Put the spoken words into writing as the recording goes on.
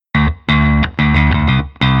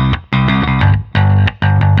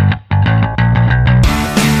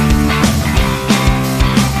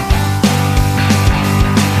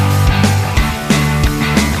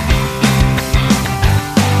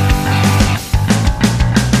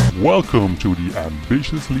Welcome to the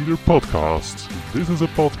Ambitious Leader Podcast. This is a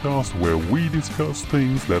podcast where we discuss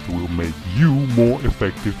things that will make you more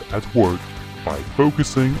effective at work by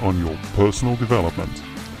focusing on your personal development.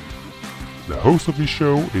 The host of this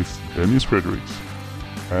show is Dennis Fredericks,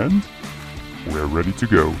 and we're ready to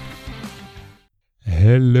go.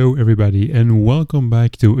 Hello everybody and welcome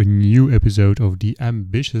back to a new episode of the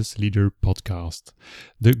Ambitious Leader Podcast.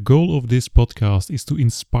 The goal of this podcast is to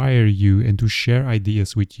inspire you and to share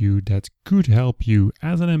ideas with you that could help you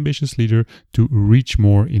as an ambitious leader to reach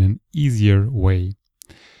more in an easier way.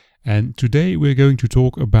 And today we're going to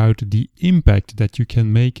talk about the impact that you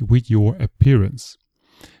can make with your appearance.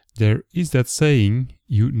 There is that saying,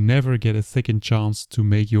 you never get a second chance to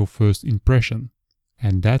make your first impression.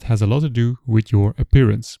 And that has a lot to do with your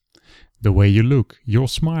appearance. The way you look, your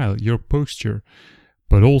smile, your posture,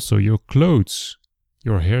 but also your clothes,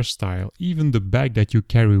 your hairstyle, even the bag that you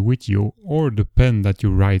carry with you or the pen that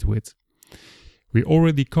you write with. We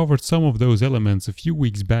already covered some of those elements a few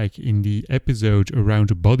weeks back in the episode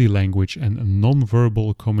around body language and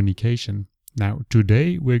non-verbal communication. Now,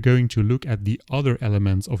 today we're going to look at the other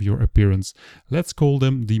elements of your appearance. Let's call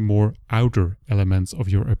them the more outer elements of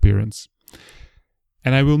your appearance.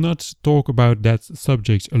 And I will not talk about that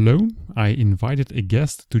subject alone. I invited a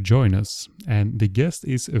guest to join us, and the guest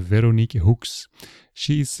is Veronique Hoeks.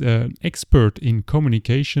 She's an expert in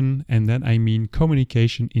communication, and then I mean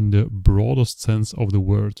communication in the broadest sense of the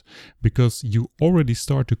word, because you already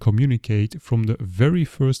start to communicate from the very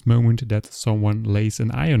first moment that someone lays an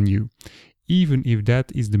eye on you, even if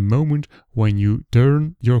that is the moment when you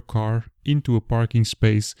turn your car into a parking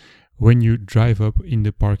space, when you drive up in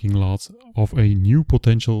the parking lot of a new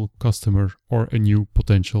potential customer or a new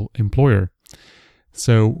potential employer.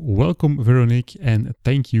 So welcome Veronique, and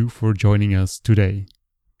thank you for joining us today.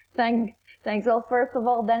 Thanks. Well, first of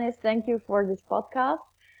all, Dennis, thank you for this podcast.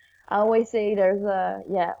 I always say there's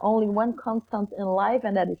only one constant in life,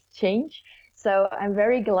 and that is change. So I'm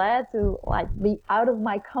very glad to be out of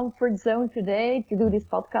my comfort zone today to do this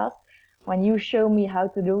podcast. When you show me how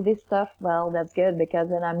to do this stuff, well, that's good, because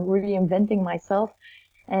then I'm reinventing myself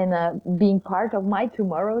and being part of my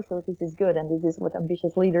tomorrow. So this is good. And this is what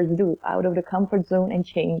ambitious leaders do, out of the comfort zone and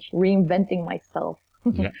change, reinventing myself.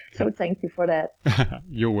 Yeah. So thank you for that.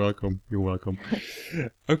 You're welcome.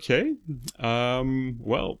 Okay.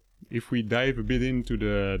 Well, if we dive a bit into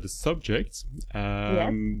the subject,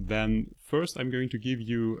 Yes. then first I'm going to give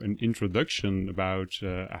you an introduction about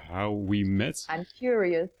how we met. I'm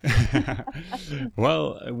curious.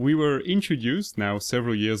 Well, we were introduced now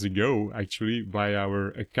several years ago, actually, by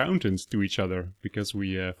our accountants to each other, because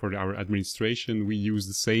we, for our administration, we use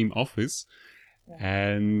the same office.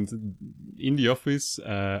 And in the office,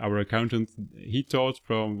 our accountant, he thought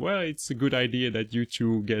it's a good idea that you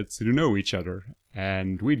two get to know each other.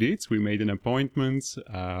 And we did. We made an appointment.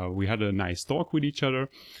 We had a nice talk with each other.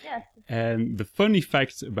 Yes. And the funny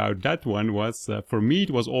fact about that one was, for me,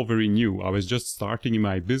 it was all very new. I was just starting in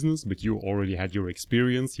my business, but you already had your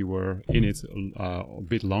experience. You were in it a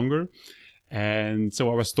bit longer. And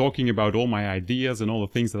so I was talking about all my ideas and all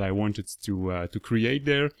the things that I wanted to create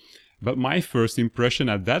there. But my first impression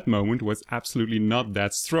at that moment was absolutely not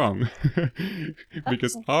that strong.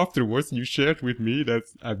 Because afterwards you shared with me that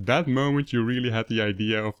at that moment you really had the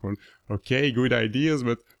idea of, okay, good ideas,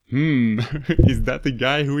 but is that the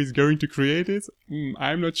guy who is going to create it?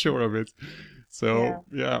 I'm not sure of it. So,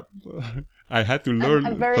 yeah I had to learn.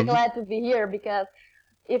 I'm very glad to be here, because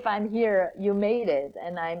if I'm here, you made it.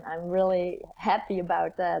 And I'm really happy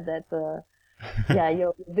about that.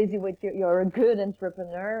 You're busy with you're a good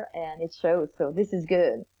entrepreneur, and it shows. So this is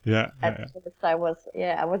good. At first I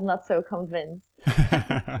was not so convinced.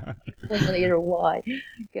 Wasn't either why.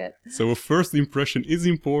 Good. So a first impression is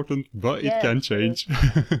important, but it can change.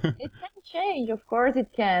 It can change, of course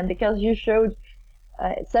it can, because you showed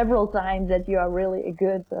several times that you are really a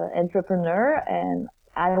good entrepreneur, and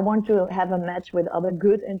I want to have a match with other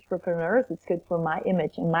good entrepreneurs. It's good for my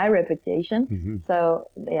image and my reputation. Mm-hmm. So,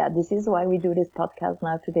 this is why we do this podcast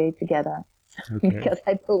now today together. Okay. Because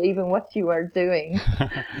I believe in what you are doing.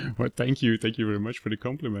 Well, thank you. Thank you very much for the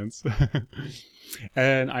compliments.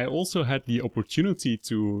 And I also had the opportunity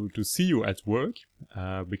to see you at work,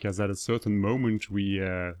 because at a certain moment we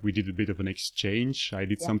did a bit of an exchange. I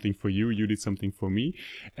did something for you, you did something for me,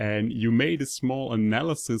 and you made a small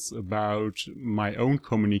analysis about my own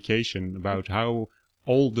communication, about how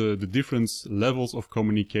all the different levels of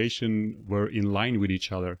communication were in line with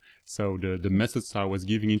each other. So the methods I was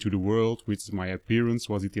giving into the world, with my appearance,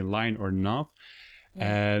 was it in line or not?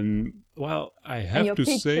 And well, I have to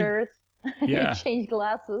say, Yeah. Change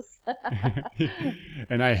glasses.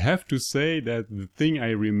 And I have to say that the thing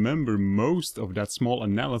I remember most of that small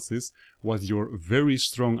analysis was your very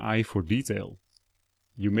strong eye for detail.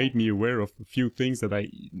 You made me aware of a few things that I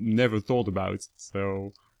never thought about.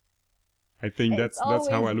 So I think that's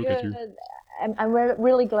how I look at you. I'm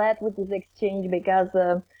really glad with this exchange because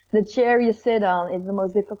the chair you sit on is the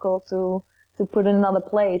most difficult to put in another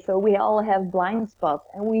place. So we all have blind spots,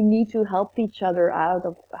 and we need to help each other out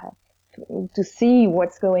of to see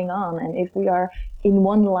what's going on, and if we are in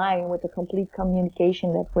one line with the complete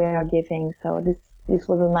communication that we are giving. So this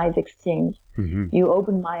was a nice exchange. Mm-hmm. You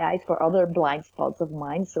opened my eyes for other blind spots of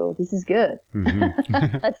mine, so this is good.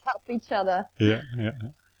 Mm-hmm. Let's help each other. Yeah.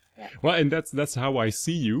 Well, and that's how I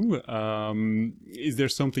see you. Is there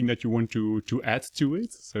something that you want to add to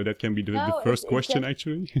it? So that can be the first question,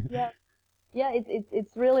 actually. Yeah,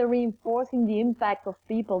 it's really reinforcing the impact of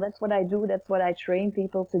people. That's what I do. That's what I train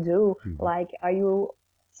people to do. Mm-hmm. Like, are you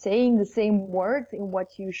saying the same words in what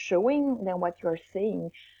you're showing than what you're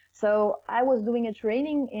saying? So I was doing a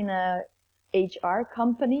training in a HR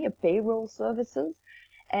company, a payroll services,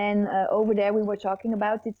 and over there we were talking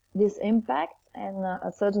about this impact. And at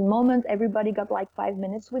a certain moment, everybody got like 5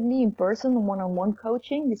 minutes with me in person, one-on-one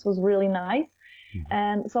coaching. This was really nice. Mm-hmm.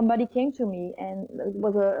 And somebody came to me, and it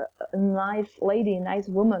was a nice lady, a nice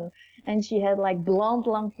woman. And she had like blonde,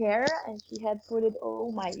 long hair, and she had put it,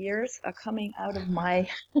 oh, my ears are coming out of my,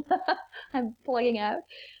 I'm plugging out.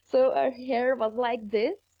 So her hair was like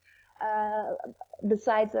this,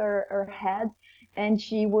 besides her head. And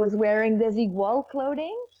she was wearing Desigual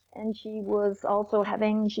clothing. And she was also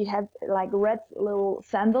she had like red little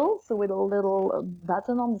sandals with a little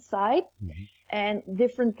button on the side. Mm-hmm. And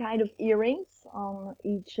different kind of earrings on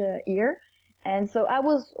each ear. And so I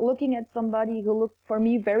was looking at somebody who looked for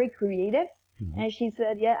me very creative. Mm-hmm. And she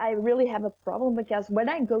said, yeah, I really have a problem because when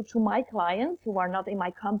I go to my clients who are not in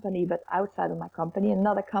my company, but outside of my company,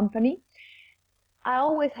 another company, I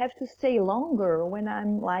always have to stay longer when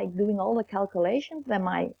I'm like doing all the calculations than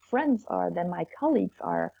my friends are, than my colleagues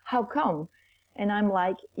are. How come? And I'm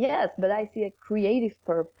like, yes, but I see a creative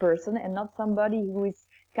person and not somebody who is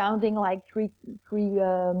counting like three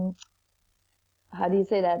how do you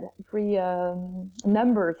say that? Three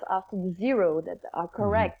numbers after the zero that are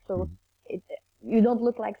correct. Mm-hmm. So you don't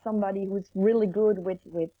look like somebody who's really good with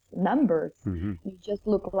numbers. Mm-hmm. You just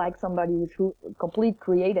look like somebody who's complete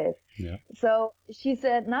creative. Yeah. So she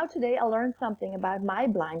said, now today I learned something about my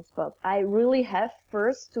blind spot. I really have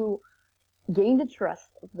first to gain the trust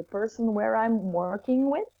of the person where I'm working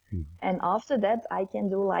with. Mm-hmm. And after that, I can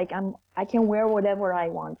do like, I can wear whatever I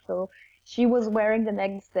want. So she was wearing the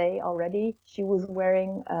next day already. She was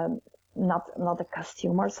wearing, not a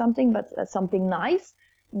costume or something, but something nice,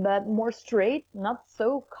 but more straight, not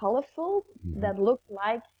so colorful, mm-hmm. that looked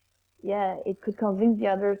like, yeah, it could convince the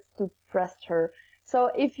others to trust her.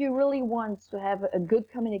 So if you really want to have a good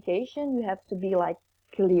communication, you have to be like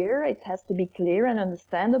clear. It has to be clear and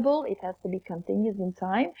understandable. It has to be continuous in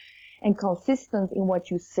time and consistent in what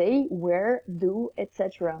you say, where, do,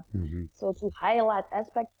 etc. Mm-hmm. So to highlight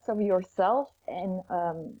aspects of yourself and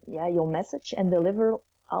your message and deliver,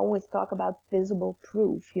 always talk about visible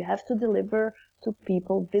proof. You have to deliver to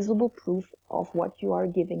people visible proof of what you are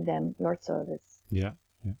giving them, your service. Yeah.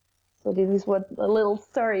 So this is what a little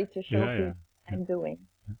story to show people I'm doing.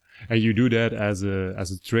 And you do that as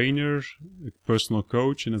a trainer, a personal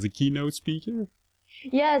coach, and as a keynote speaker?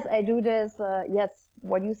 Yes, I do this. Yes,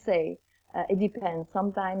 what you say. It depends.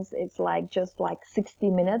 Sometimes it's just like 60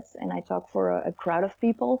 minutes and I talk for a crowd of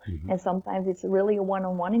people. Mm-hmm. And sometimes it's really a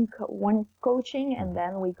one-on-one one coaching. And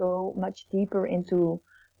then we go much deeper into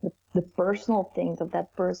the personal things of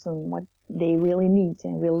that person, what they really need.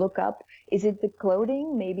 And we look up, is it the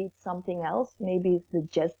clothing? Maybe it's something else. Maybe it's the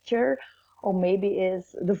gesture, or maybe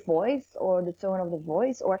it's the voice or the tone of the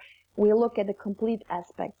voice, or we look at the complete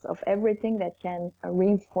aspects of everything that can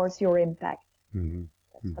reinforce your impact. Mm-hmm.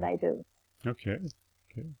 That's what I do. Okay,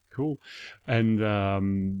 cool. And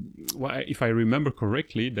if I remember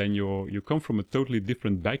correctly, then you come from a totally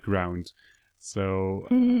different background. So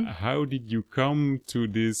how did you come to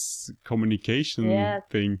this communication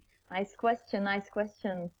thing? Nice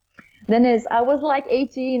question. Dennis, I was like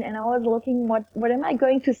 18 and I was looking, what am I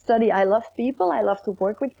going to study? I love people. I love to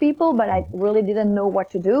work with people, but I really didn't know what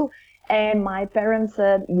to do. And my parents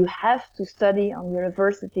said, you have to study on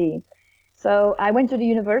university. So I went to the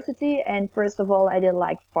university, and first of all, I did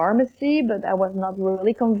like pharmacy, but I was not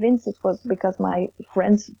really convinced. It was because my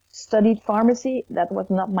friends studied pharmacy. That was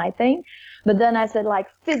not my thing. But then I said like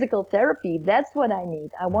physical therapy, that's what I need.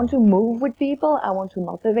 I want to move with people. I want to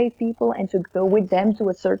motivate people and to go with them to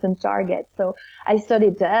a certain target. So I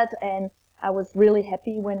studied that, and I was really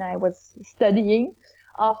happy when I was studying.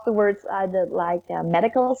 Afterwards, I did like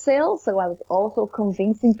medical sales, so I was also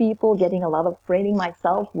convincing people, getting a lot of training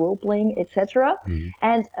myself, role playing, etc.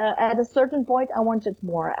 And at a certain point, I wanted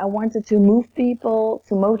more. I wanted to move people,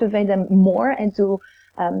 to motivate them more, and to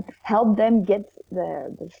help them get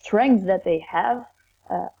the strengths that they have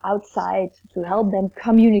outside, to help them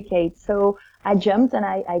communicate. So I jumped and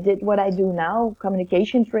I did what I do now,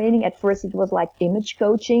 communication training. At first it was like image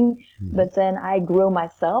coaching, but then I grew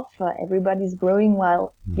myself. Everybody's growing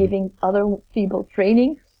while giving other people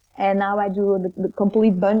training. And now I do the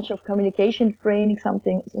complete bunch of communication training.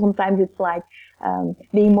 Sometimes it's like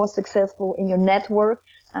being more successful in your network,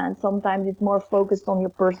 and sometimes it's more focused on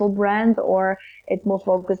your personal brand, or it's more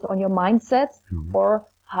focused on your mindset, or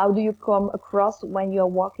how do you come across when you're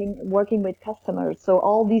working with customers? So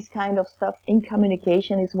all these kind of stuff in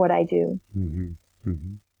communication is what I do.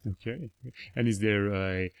 Okay. And is there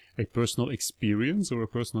a personal experience or a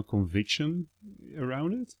personal conviction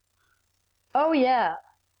around it? Oh yeah.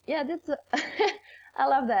 Yeah, that's I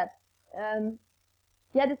love that.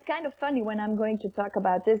 Yeah, it's kind of funny when I'm going to talk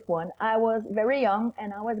about this one. I was very young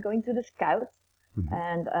and I was going to the Scouts.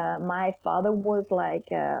 And my father was like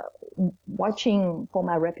watching for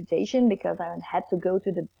my reputation, because I had to go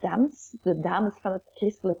to the DAMS, the Dames van het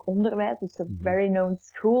Christelijk Onderwijs. It's a very known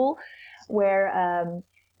school where,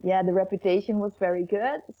 the reputation was very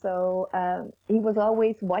good. So he was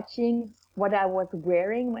always watching what I was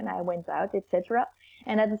wearing when I went out, etc.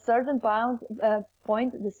 And at a certain point,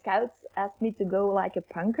 the Scouts asked me to go like a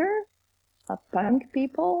punk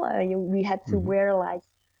people. We had to wear like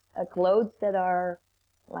clothes that are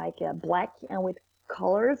like black and with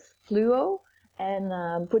colors, fluo,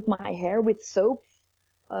 and put my hair with soap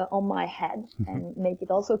on my head and make it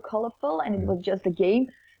also colorful. And it was just a game.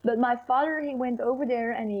 But my father, he went over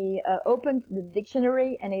there and he opened the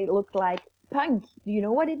dictionary, and it looked like punk. Do you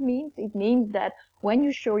know what it means? It means that when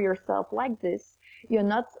you show yourself like this, you're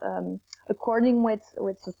not according with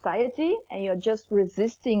society, and you're just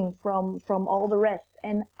resisting from all the rest.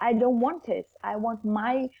 And I don't want it. I want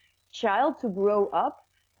my child to grow up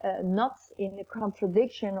not in a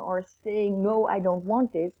contradiction or saying, no, I don't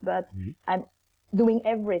want this, but I'm doing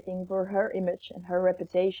everything for her image and her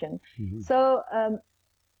reputation. So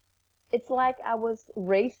it's like I was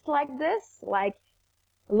raised like this, like,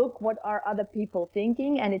 look, what are other people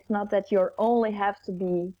thinking? And it's not that you only have to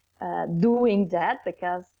be doing that,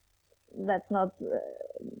 because that's not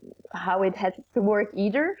how it has to work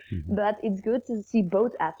either. But it's good to see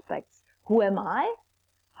both aspects. Who am I?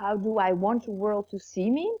 How do I want the world to see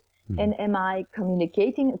me? And am I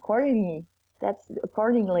communicating accordingly?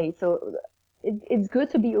 So it's good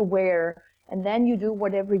to be aware, and then you do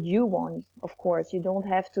whatever you want. Of course, you don't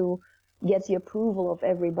have to get the approval of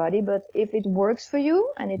everybody, but if it works for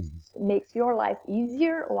you and it makes your life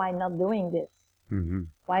easier, why not doing this?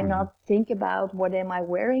 Why not think about, what am I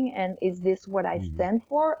wearing, and is this what I stand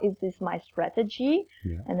for? Is this my strategy?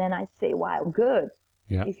 And then I say, wow, good.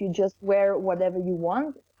 If you just wear whatever you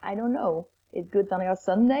want, I don't know. It's good on your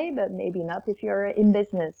Sunday, but maybe not if you're in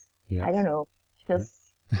business. I don't know. Just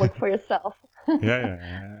work for yourself.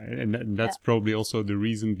 And that's probably also the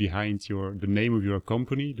reason behind the name of your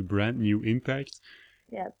company, the brand New Impact.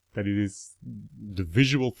 That it is the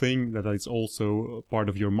visual thing, that it's also part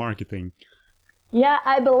of your marketing. Yeah,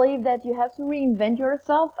 I believe that you have to reinvent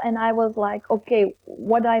yourself. And I was like, okay,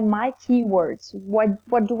 what are my keywords?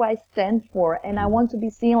 What do I stand for? And I want to be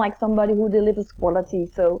seen like somebody who delivers quality.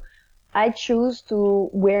 So I choose to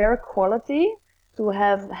wear quality, to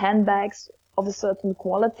have handbags of a certain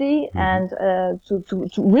quality, and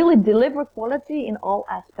to really deliver quality in all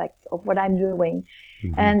aspects of what I'm doing.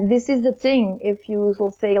 And this is the thing. If you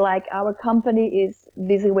will say, like, our company is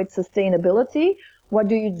busy with sustainability, what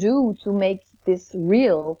do you do to make this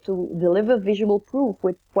real, to deliver visual proof?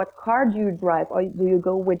 With what car do you drive? Or do you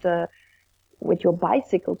go with your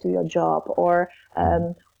bicycle to your job? Or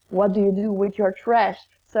what do you do with your trash?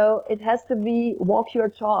 So it has to be walk your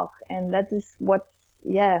talk, and that is what's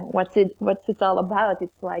it all about.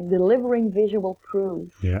 It's like delivering visual proof.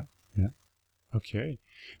 Okay.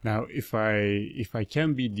 Now, if I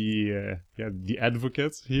can be the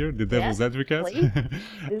advocate here, the devil's advocate,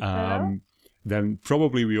 then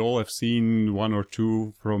probably we all have seen one or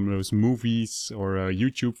two from those movies or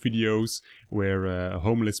YouTube videos where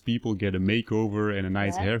homeless people get a makeover and a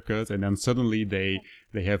nice haircut, and then suddenly they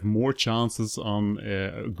have more chances on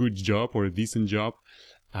a good job or a decent job.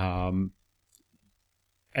 And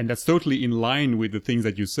that's totally in line with the things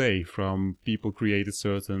that you say, from people create a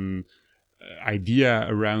certain idea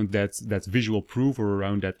around that visual proof or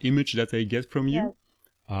around that image that they get from you.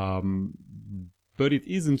 But it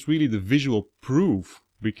isn't really the visual proof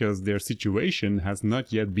because their situation has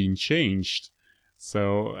not yet been changed.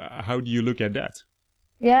 So how do you look at that?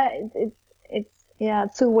 Yeah,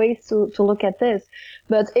 it's two ways to look at this.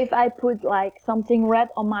 But if I put like something red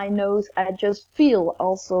on my nose, I just feel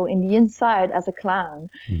also in the inside as a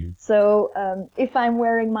clown. So if I'm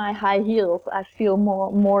wearing my high heels, I feel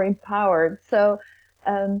more empowered. So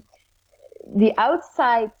the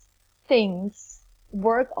outside things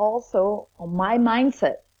work also on my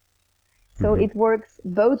mindset. So it works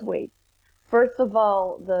both ways. First of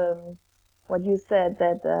all, what you said,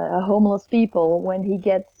 that homeless people, when he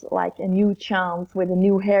gets like a new chance with a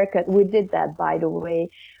new haircut, we did that, by the way,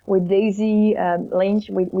 with Daisy Lynch,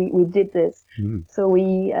 we did this. So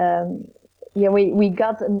we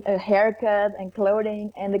got a haircut and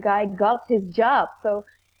clothing, and the guy got his job. So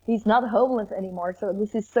he's not homeless anymore. So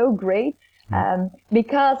this is so great.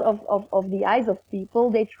 Because of the eyes of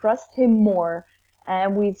people, they trust him more.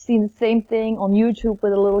 And we've seen the same thing on YouTube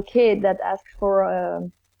with a little kid that asked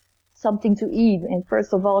for something to eat. And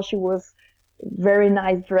first of all, she was very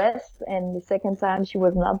nice dressed, and the second time she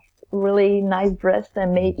was not really nice dressed,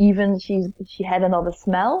 and even she had another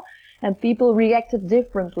smell, and people reacted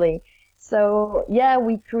differently. So yeah,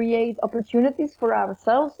 we create opportunities for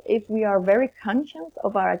ourselves if we are very conscious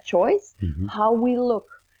of our choice, how we look.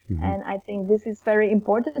 And I think this is very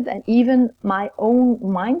important. And even my own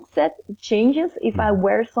mindset changes if I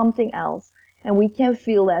wear something else. And we can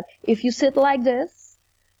feel that. If you sit like this,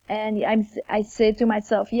 and I say to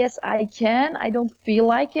myself, yes, I can. I don't feel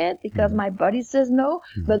like it because my body says no.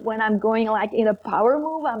 But when I'm going like in a power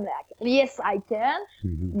move, I'm like, yes, I can.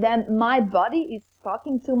 Then my body is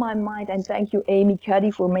talking to my mind. And thank you, Amy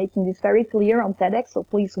Cuddy, for making this very clear on TEDx. So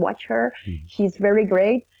please watch her. She's very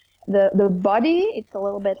great. The body, it's a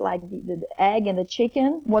little bit like the egg and the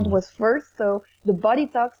chicken. What was first? So the body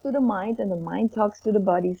talks to the mind and the mind talks to the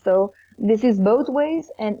body. So this is both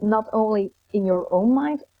ways, and not only in your own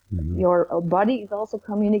mind, your body is also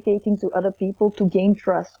communicating to other people to gain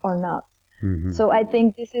trust or not. So I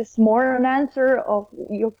think this is more an answer of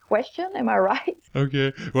your question. Am I right?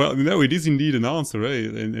 Okay. Well, no, it is indeed an answer, eh?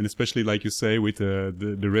 And especially like you say, with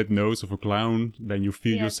the red nose of a clown, then you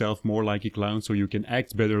feel yourself more like a clown, so you can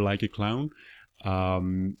act better like a clown.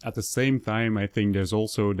 At the same time, I think there's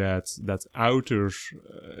also that outer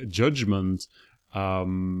judgment.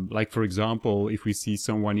 Like for example, if we see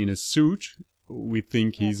someone in a suit, we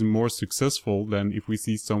think he's more successful than if we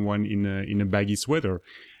see someone in a baggy sweater.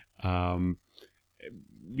 And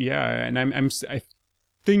I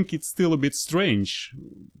think it's still a bit strange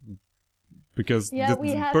because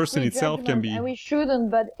the person itself can be. And we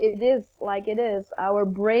shouldn't, but it is like it is. Our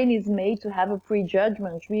brain is made to have a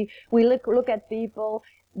prejudgment. We look at people.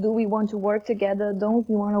 Do we want to work together? Don't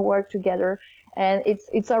we want to work together? And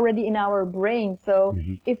it's already in our brain. So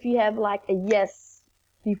if you have like a yes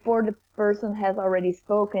before the person has already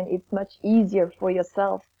spoken, it's much easier for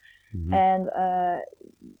yourself. And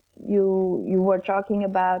you were talking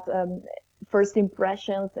about first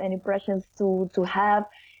impressions and impressions to have,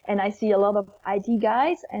 and I see a lot of IT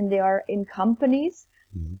guys, and they are in companies,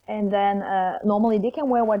 and then normally they can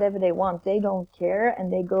wear whatever they want. They don't care,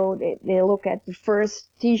 and they look at the first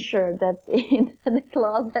T-shirt that's in the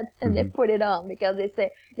closet, and they put it on because they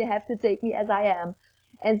say they have to take me as I am.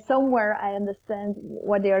 And somewhere I understand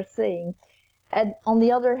what they are saying. And on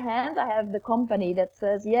the other hand, I have the company that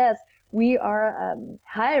says, yes, we are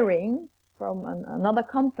hiring from another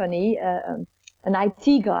company, an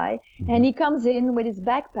IT guy, and he comes in with his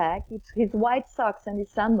backpack, his white socks and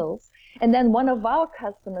his sandals. And then one of our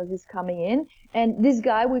customers is coming in, and this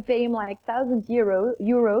guy, we pay him like 1,000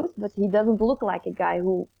 euros, but he doesn't look like a guy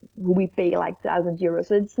who we pay like 1,000 euros.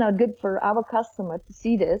 So it's not good for our customer to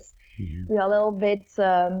see this. We are a little bit,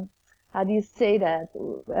 how do you say that?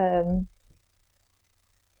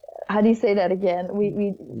 How do you say that again?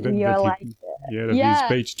 We are like, he's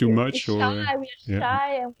paid too much, we're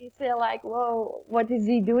shy, and we say like, whoa, what is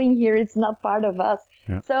he doing here? It's not part of us.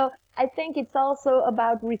 So I think it's also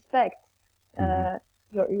about respect.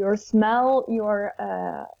 Your smell, your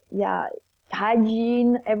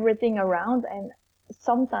hygiene, everything around. And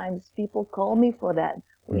sometimes people call me for that.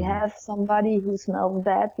 We have somebody who smells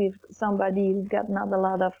bad. We've somebody who's got not a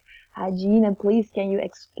lot of hygiene, and please, can you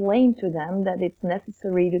explain to them that it's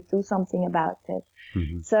necessary to do something about it?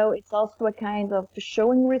 So it's also a kind of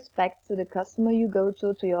showing respect to the customer you go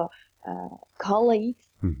to your colleagues,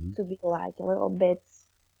 to be like a little bit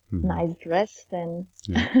nice dressed and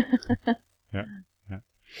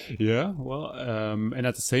Yeah, well, and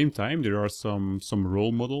at the same time, there are some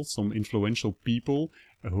role models, some influential people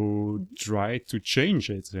who try to change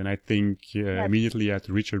it. And I think immediately at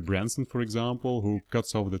Richard Branson, for example, who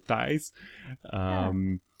cuts off the ties.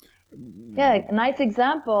 Yeah, a nice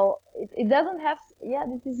example. It doesn't have,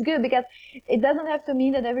 this is good because it doesn't have to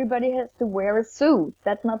mean that everybody has to wear a suit.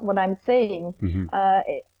 That's not what I'm saying.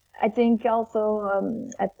 I think also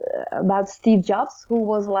about Steve Jobs, who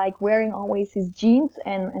was like wearing always his jeans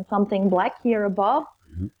and something black here above.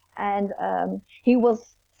 And he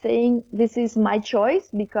was saying, this is my choice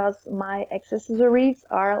because my accessories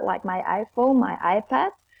are like my iPhone, my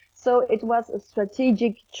iPad. So it was a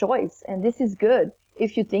strategic choice, and this is good.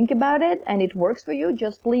 If you think about it and it works for you,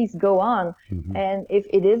 just please go on. And if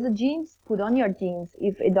it is a jeans, put on your jeans.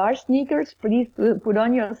 If it are sneakers, please put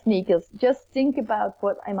on your sneakers. Just think about,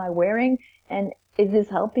 what am I wearing, and is this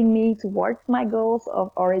helping me towards my goals,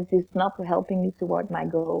 or is this not helping me toward my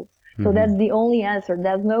goals? So that's the only answer.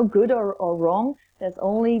 There's no good or wrong. There's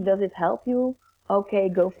only, does it help you? Okay,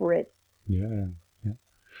 go for it. Yeah.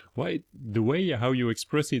 Well, the way how you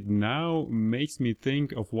express it now makes me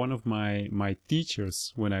think of one of my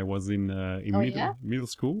teachers when I was in middle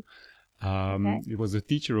school. It was a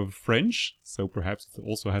teacher of French, so perhaps it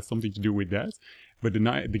also has something to do with that. But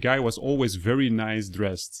the guy was always very nice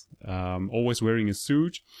dressed, always wearing a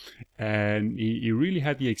suit, and he really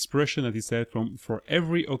had the expression that he said, for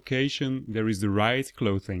every occasion there is the right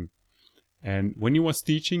clothing. And when he was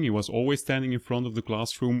teaching, he was always standing in front of the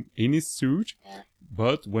classroom in his suit.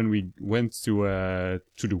 But when we went to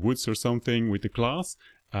the woods or something with the class,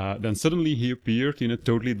 then suddenly he appeared in a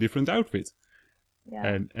totally different outfit.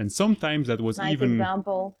 And sometimes that was nice even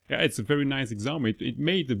example. Yeah, it's a very nice example. It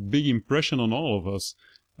made a big impression on all of us.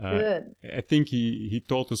 Good. I think he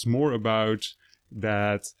taught us more about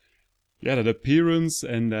that appearance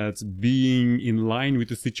and that being in line with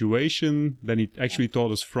the situation than he actually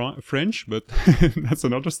taught us French, but that's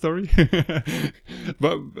another story.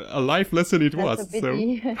 But a life lesson it was. That's a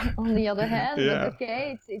pity, on the other hand, but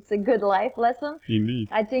okay, it's a good life lesson. Indeed.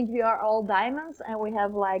 I think we are all diamonds and we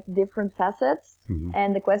have like different facets.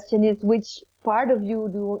 And the question is, which part of you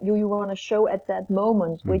do you want to show at that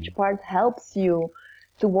moment? Which part helps you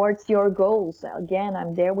towards your goals? Again,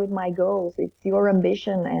 I'm there with my goals. It's your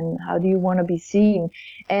ambition, and how do you want to be seen?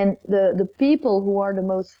 And the people who are the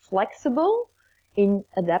most flexible in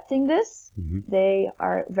adapting this, they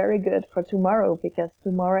are very good for tomorrow, because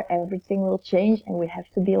tomorrow everything will change and we have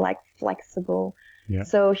to be like flexible.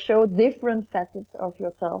 So show different facets of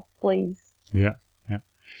yourself, please.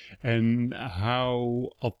 And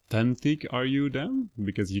how authentic are you then?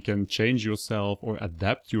 Because you can change yourself or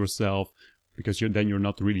adapt yourself, because you're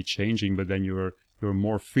not really changing, but then you're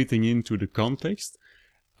more fitting into the context.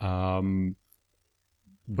 But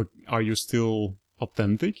are you still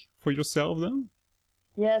authentic for yourself then?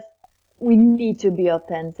 Yes, we need to be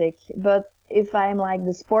authentic. But if I'm like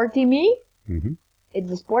the sporty me, it's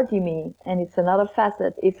the sporty me, and it's another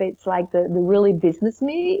facet. If it's like the really business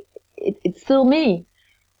me, it's still me.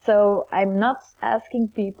 So I'm not asking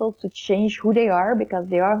people to change who they are, because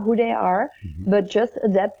they are who they are, but just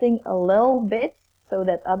adapting a little bit so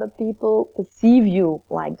that other people perceive you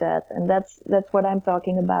like that. And that's what I'm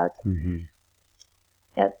talking about.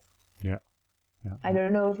 Yes. Yeah. I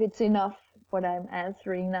don't know if it's enough what I'm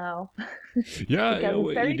answering now. Yeah,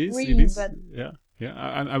 it's very it is. free, It is. but Yeah.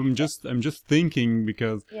 I'm just thinking,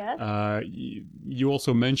 because you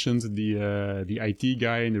also mentioned the IT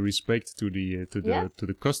guy and the respect to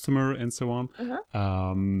the customer and so on.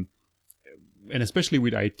 And especially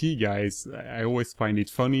with IT guys, I always find it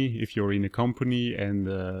funny if you're in a company and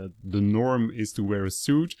the norm is to wear a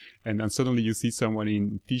suit, and then suddenly you see someone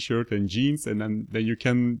in t-shirt and jeans, and then you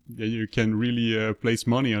can really place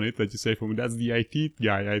money on it, that you say, that's the IT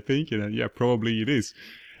guy, I think, and then, probably it is.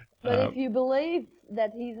 But if you believe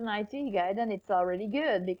that he's an IT guy, then it's already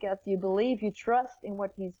good, because you believe, you trust in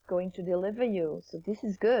what he's going to deliver you. So this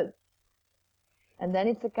is good. And then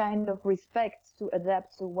it's a kind of respect to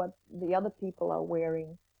adapt to what the other people are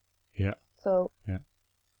wearing. Yeah. So. Yeah.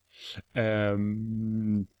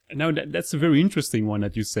 Now that's a very interesting one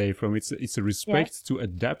that you say. It's a respect to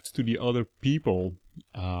adapt to the other people.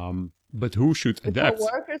 But who should adapt?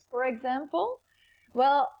 For workers, for example.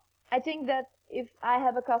 Well, I think that if I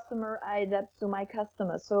have a customer, I adapt to my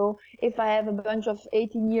customer. So if I have a bunch of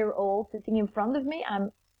 18-year-olds sitting in front of me,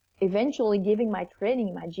 I'm eventually giving my training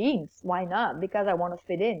in my jeans. Why not? Because I want to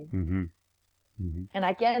fit in. Mm-hmm. Mm-hmm. And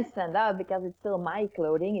I can't stand out because it's still my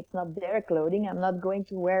clothing. It's not their clothing. I'm not going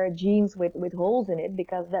to wear jeans with holes in it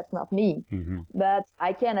because that's not me. Mm-hmm. But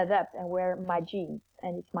I can adapt and wear my jeans,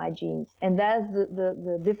 and it's my jeans. And that's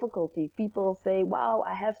the difficulty. People say, wow,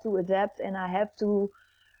 I have to adapt and I have to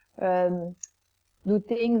do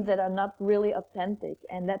things that are not really authentic.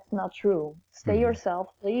 And that's not true. Stay yourself,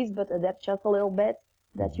 please, but adapt just a little bit,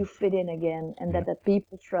 that you fit in again, and that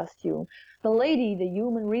people trust you. The lady, the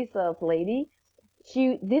human resource lady,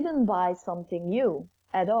 she didn't buy something new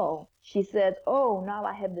at all. She said, oh, now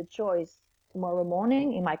I have the choice tomorrow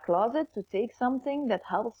morning in my closet to take something that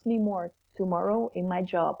helps me more tomorrow in my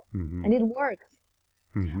job. Mm-hmm. And it works.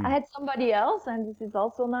 Mm-hmm. I had somebody else, and this is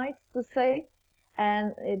also nice to say,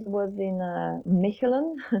 and it was in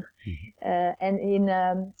Mechelen,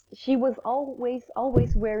 and she was always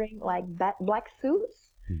wearing like black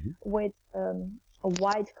suits with a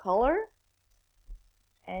white collar.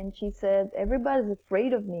 And she said, everybody's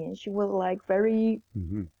afraid of me. And she was like very,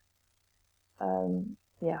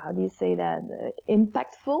 how do you say that?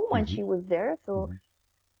 Impactful when she was there. So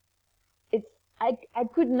I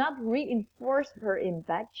could not reinforce her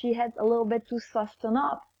impact. She had a little bit to soften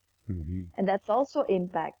up. And that's also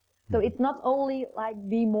impact. So it's not only like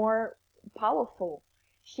be more powerful.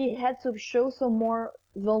 She had to show some more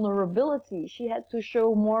vulnerability. She had to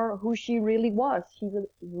show more who she really was. She's a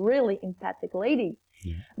really empathic lady.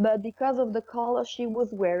 Yeah. But because of the color she was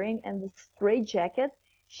wearing and the straight jacket,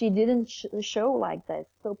 she didn't show like that.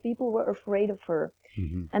 So people were afraid of her.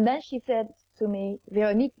 And then she said to me,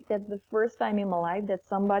 Veronique, that's the first time in my life that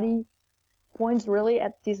somebody points really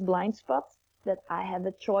at these blind spots, that I have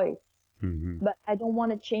a choice. But I don't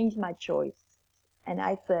want to change my choice. And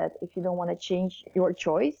I said, if you don't want to change your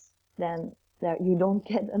choice, then you don't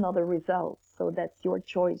get another result. So that's your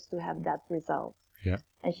choice to have that result. Yeah.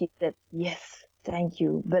 And she said, yes, thank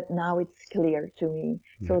you. But now it's clear to me.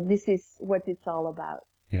 Yeah. So this is what it's all about.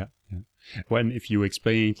 Yeah. When if you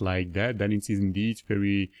explain it like that, then it is indeed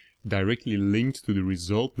very directly linked to the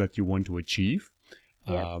result that you want to achieve.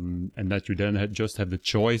 Yes. And that you then just have the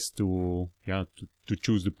choice to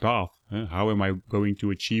choose the path. How am I going to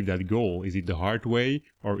achieve that goal? Is it the hard way,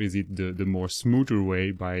 or is it the more smoother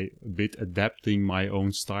way by a bit adapting my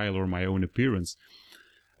own style or my own appearance?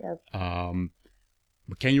 Yes.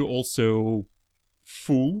 But can you also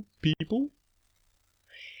fool people?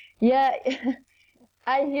 Yeah.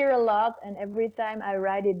 I hear a lot, and every time I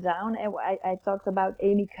write it down, and I talked about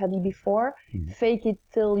Amy Cuddy before, fake it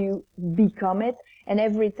till you become it. And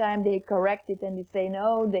every time they correct it and they say,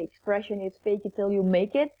 no, the expression is fake it till you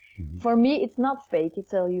make it. For me, it's not fake it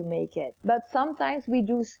till you make it. But sometimes we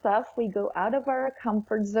do stuff, we go out of our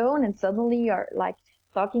comfort zone, and suddenly you're like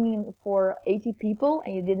talking for 80 people,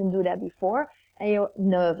 and you didn't do that before, and you're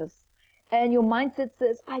nervous. And your mindset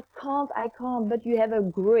says, I can't, but you have a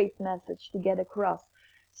great message to get across.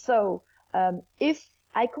 So, if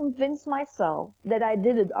I convince myself that I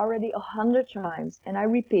did it already 100 times, and I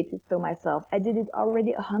repeat it to myself, I did it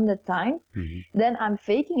already 100 times, then I'm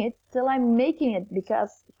faking it till I'm making it,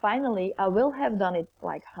 because finally I will have done it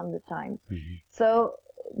like 100 times. So,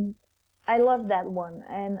 I love that one.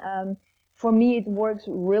 And, for me, it works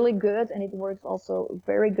really good, and it works also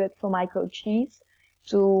very good for my coachees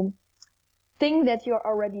to think that you're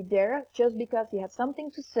already there just because you have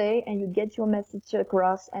something to say and you get your message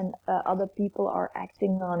across, and other people are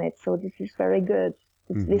acting on it. So this is very good.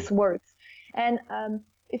 This works. And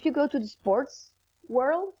if you go to the sports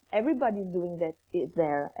world, everybody's doing that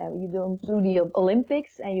there. You don't do the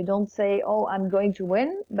Olympics and you don't say, oh, I'm going to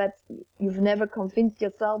win, but you've never convinced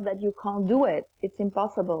yourself that you can't do it. It's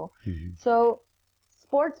impossible. So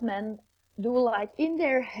sportsmen do, like in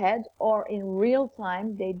their head or in real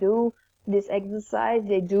time, they do this exercise,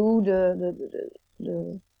 they do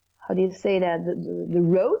the how do you say that, the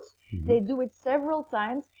roads, they do it several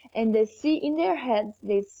times, and they see in their heads,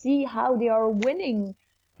 they see how they are winning.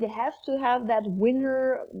 They have to have that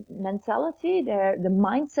winner mentality, the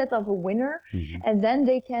mindset of a winner, and then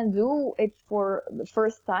they can do it for the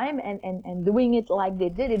first time and doing it like they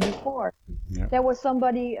did it before. There was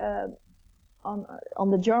somebody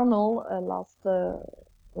on the journal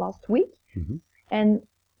last week, and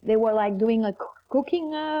they were like doing a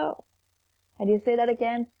cooking, how do you say that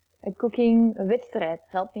again? A cooking wedstrijd.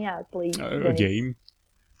 Help me out, please. A game.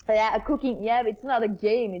 Yeah, a cooking. Yeah, but it's not a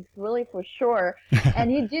game. It's really for sure. And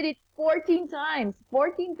he did it 14 times.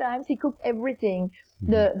 14 times he cooked everything.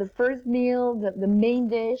 The first meal, the main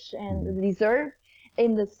dish, and the dessert.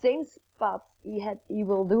 in the same spot he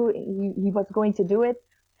was going to do it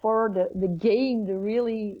for the game, the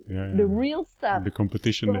real stuff. The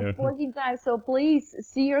competition So there. 14 times. So please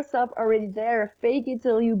see yourself already there. Fake it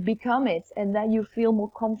till you become it, and then you feel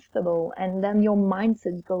more comfortable, and then your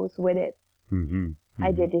mindset goes with it. Mm-hmm.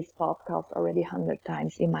 I did this podcast already 100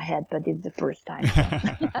 times in my head, but it's the first time.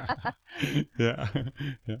 Yeah.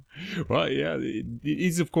 Well, yeah, it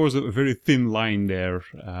is of course a very thin line there,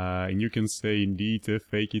 and you can say indeed,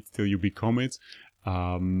 fake it till you become it,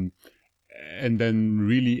 and then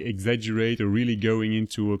really exaggerate or really going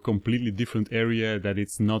into a completely different area that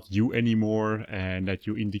it's not you anymore, and that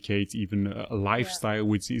you indicate even a lifestyle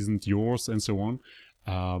which isn't yours, and so on.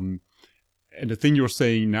 And the thing you're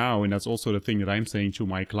saying now, and that's also the thing that I'm saying to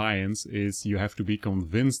my clients, is you have to be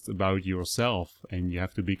convinced about yourself, and you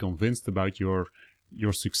have to be convinced about your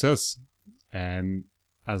success. And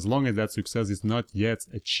as long as that success is not yet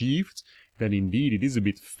achieved, then indeed it is a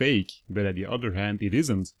bit fake. But at the other hand, it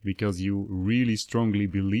isn't, because you really strongly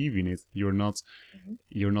believe in it. You're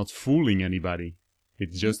not fooling anybody.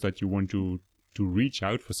 It's just that you want to reach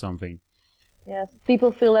out for something. Yes,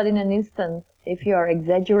 people feel that in an instant if you are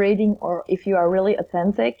exaggerating or if you are really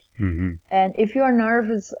authentic. Mm-hmm. And if you are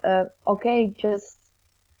nervous, okay, just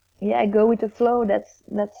go with the flow. That's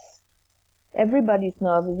everybody's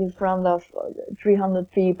nervous in front of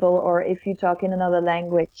 300 people, or if you talk in another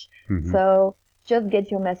language. Mm-hmm. So just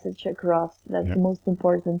get your message across. That's the most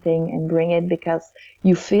important thing, and bring it because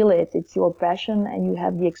you feel it. It's your passion and you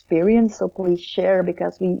have the experience. So please share,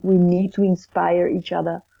 because we need to inspire each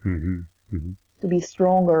other. Mm-hmm. Mm-hmm. To be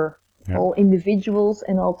stronger, all individuals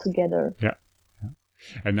and all together. Yeah.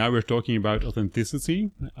 And now we're talking about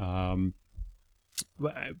authenticity.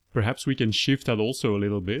 Perhaps we can shift that also a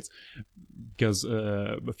little bit, because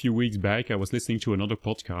a few weeks back I was listening to another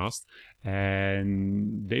podcast,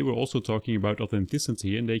 and they were also talking about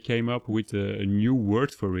authenticity, and they came up with a new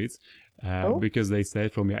word for it, because they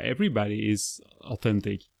said everybody is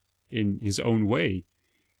authentic in his own way.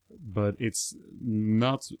 But it's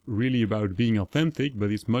not really about being authentic,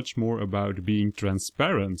 but it's much more about being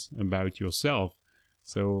transparent about yourself.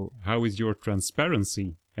 So how is your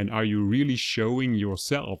transparency? And are you really showing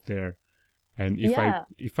yourself there? And if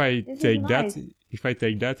I take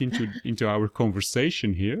that into our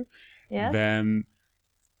conversation here, then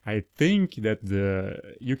I think that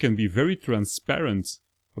you can be very transparent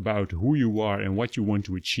about who you are and what you want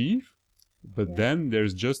to achieve. But then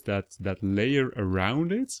there's just that layer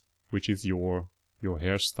around it, which is your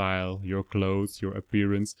hairstyle, your clothes, your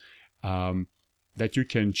appearance, that you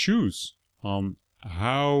can choose on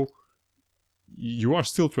how you are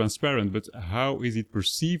still transparent, but how is it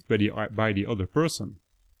perceived by the other person?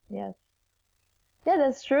 Yes. Yeah,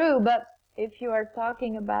 that's true. But if you are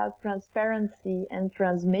talking about transparency and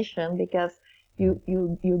transmission, because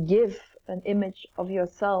you give an image of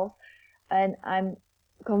yourself, and I'm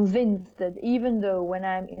convinced that even though when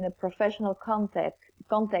I'm in a professional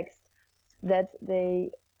context that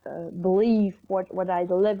they believe what I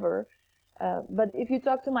deliver, but if you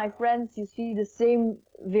talk to my friends, you see the same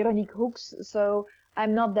Veronique Hoeks, so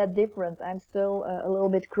I'm not that different. I'm still a little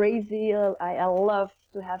bit crazy. I love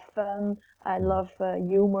to have fun. I love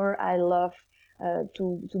humor. I love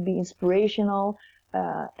to be inspirational,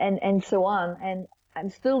 and so on. And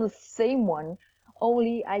I'm still the same one.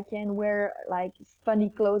 Only I can wear like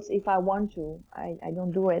funny clothes if I want to. I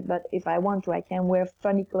don't do it, but if I want to, I can wear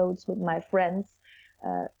funny clothes with my friends.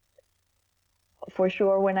 For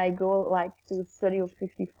sure, when I go like to Studio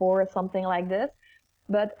 54 or something like this.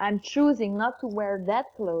 But I'm choosing not to wear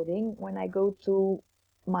that clothing when I go to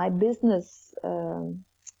my business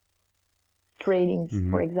trainings,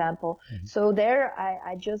 for example. So there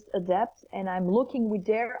I just adapt, and I'm looking with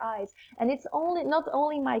their eyes. And it's not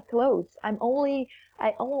only my clothes. I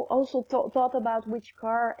also thought about which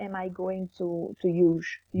car am I going to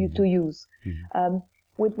use.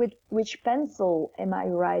 With which pencil am I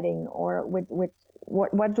writing, or with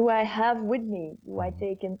what do I have with me? Do I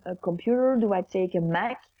take a computer? Do I take a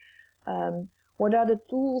Mac? What are the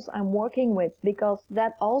tools I'm working with? Because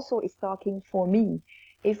that also is talking for me.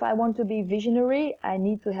 If I want to be visionary, I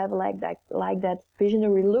need to have like that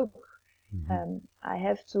visionary look. I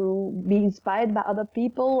have to be inspired by other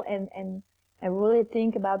people and really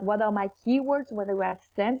think about what are my keywords, what do I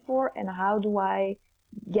stand for, and how do I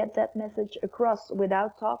get that message across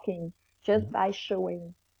without talking, just by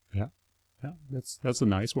showing. Yeah, that's a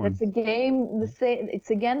nice one. That's again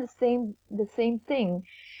the same thing.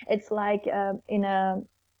 It's like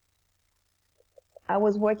I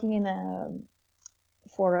was working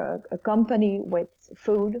for a company with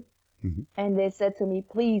food, And they said to me,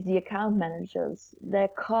 please, the account managers, their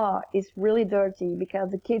car is really dirty because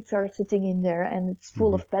the kids are sitting in there and it's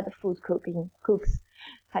full of better food cooks.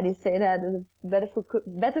 How do you say that?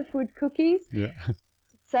 Better food cookies? Yeah.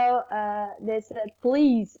 So they said,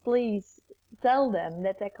 please tell them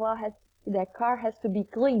that their car has to be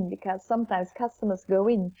clean because sometimes customers go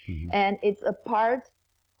in and it's a part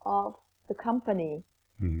of the company.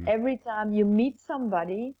 Every time you meet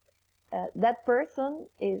somebody, that person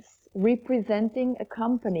is representing a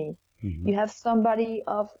company. You have somebody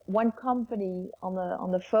of one company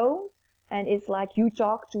on the phone, and it's like you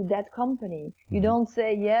talk to that company. You don't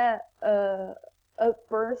say, a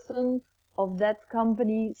person of that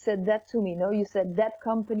company said that to me. No, you said that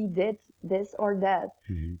company did this or that.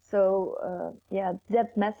 So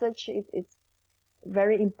that message, it's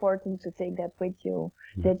very important to take that with you,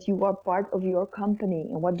 that you are part of your company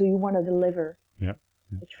and what do you want to deliver.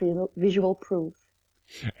 It's visual proof.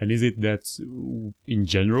 And is it that in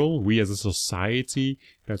general, we as a society,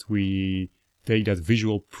 that we take that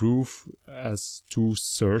visual proof as too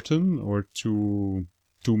certain or too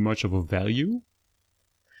much of a value?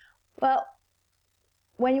 Well,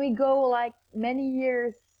 when we go like many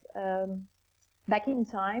years back in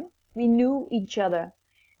time, we knew each other.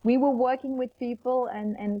 We were working with people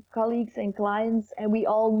and colleagues and clients, and we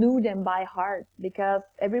all knew them by heart because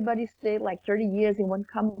everybody stayed like 30 years in one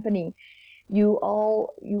company. You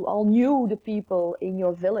all knew the people in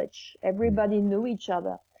your village. Everybody knew each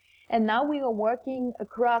other. And now we are working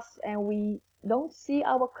across and we don't see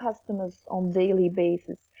our customers on daily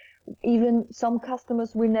basis. Even some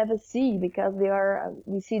customers we never see because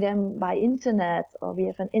we see them by internet, or we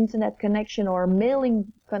have an internet connection or a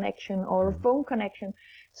mailing connection or a phone connection.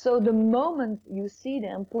 So the moment you see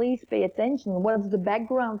them, please pay attention. What's the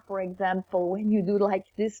background, for example, when you do like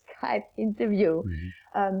this Skype interview?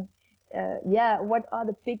 What are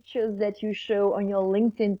the pictures that you show on your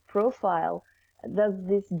LinkedIn profile? Do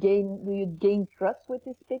you gain trust with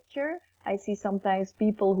this picture? I see sometimes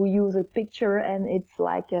people who use a picture and it's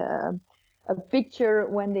like a picture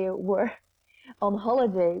when they were on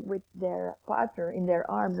holiday with their partner in their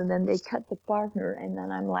arms, and then they cut the partner, and then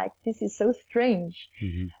I'm like, this is so strange.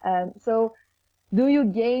 So do you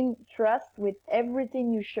gain trust with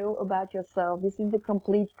everything you show about yourself? This is the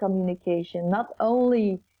complete communication, not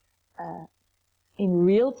only in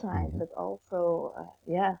real time, but also,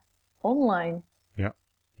 online.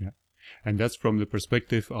 And that's from the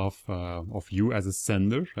perspective of you as a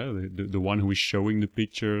sender, right? the one who is showing the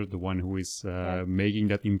picture, the one who is making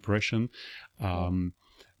that impression.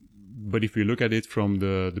 But if you look at it from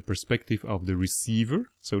the perspective of the receiver,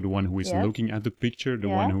 so the one who is looking at the picture, the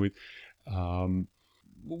one who is,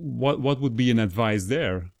 what would be an advice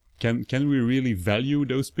there? Can we really value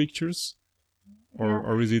those pictures,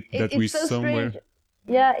 or is it that we so somewhere? Strange.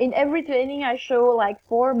 Yeah, in every training I show like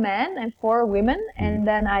 4 men and 4 women, and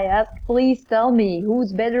then I ask, please tell me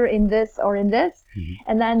who's better in this or in this,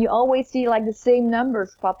 and then you always see like the same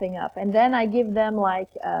numbers popping up, and then I give them like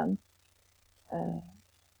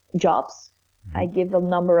jobs. I give them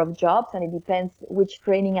number of jobs, and it depends which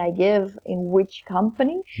training I give in which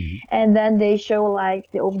company. And then they show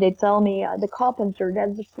like, they tell me the carpenter,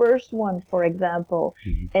 that's the first one, for example.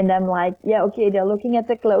 And I'm like, yeah, okay, they're looking at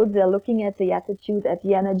the clothes, they're looking at the attitude, at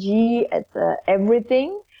the energy, at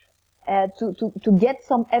everything, to get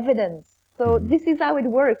some evidence. So this is how it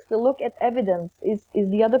works, to look at evidence. Is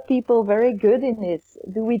the other people very good in this?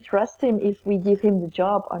 Do we trust him if we give him the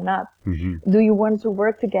job or not? Do you want to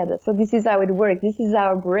work together? So this is how it works. This is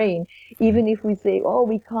our brain. Even if we say, oh,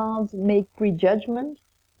 we can't make prejudgments,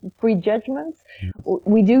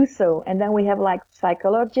 we do so. And then we have like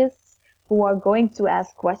psychologists who are going to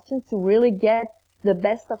ask questions to really get the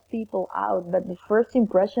best of people out, but the first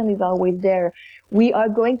impression is always there. We are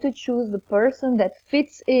going to choose the person that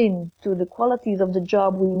fits in to the qualities of the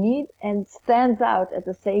job we need and stands out at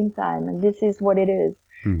the same time, and this is what it is.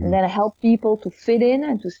 And then I help people to fit in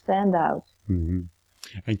and to stand out. And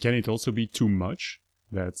can it also be too much?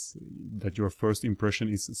 That your first impression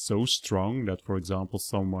is so strong that, for example,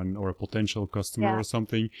 someone or a potential customer or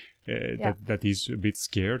something that is a bit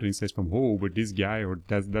scared and he says, "Oh, but this guy or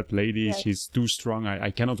that lady, she's too strong.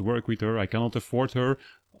 I cannot work with her. I cannot afford her."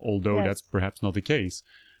 Although that's perhaps not the case.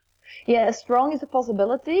 Yeah, strong is a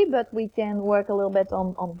possibility, but we can work a little bit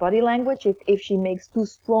on body language if she makes too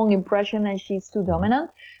strong impression and she's too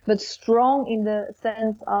dominant. But strong in the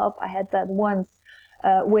sense of, I had that once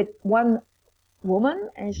with one woman,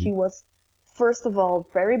 and she was, first of all,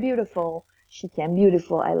 very beautiful. She can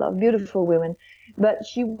beautiful. I love beautiful women. but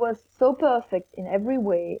she was so perfect in every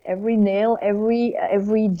way, every nail,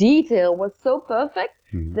 every detail was so perfect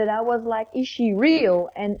that I was like, is she real?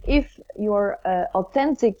 And if your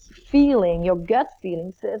authentic feeling, your gut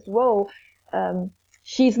feeling says, whoa,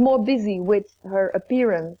 she's more busy with her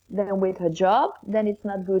appearance than with her job, then it's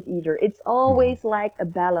not good either. It's always like a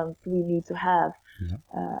balance we need to have.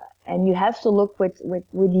 And you have to look with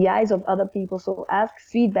the eyes of other people. So ask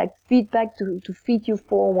feedback to feed you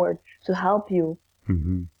forward, to help you.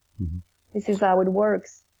 This is how it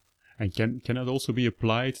works. And can it also be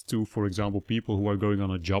applied to, for example, people who are going on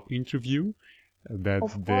a job interview, that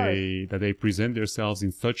they present themselves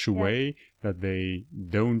in such a way that they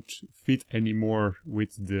don't fit anymore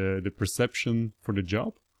with the perception for the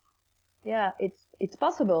job? Yeah, it's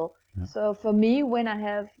possible. So for me, when I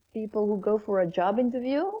have people who go for a job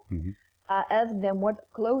interview, I ask them, what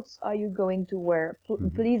clothes are you going to wear?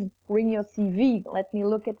 Please bring your CV. Let me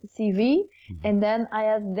look at the CV. And then I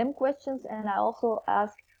ask them questions, and I also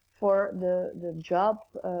ask for the job,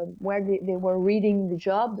 where they were reading the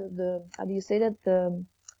job, the how do you say that? The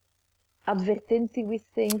advertentie, we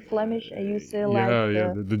say in Flemish, and you say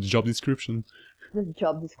the job description. The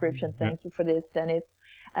job description. Thank you for this, Dennis.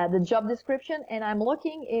 The job description, and I'm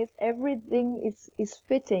looking if everything is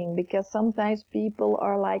fitting, because sometimes people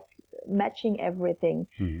are like matching everything.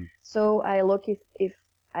 So I look if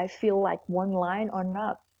I feel like one line or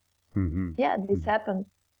not. Yeah, this happens.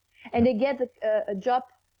 And they get a job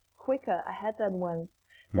quicker. I had that once.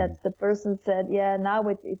 That the person said, yeah, now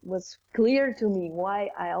it was clear to me why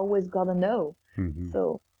I always gotta know.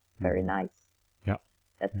 So very nice. Yeah.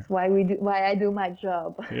 That's why I do my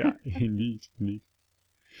job. Yeah, indeed.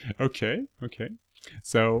 Okay.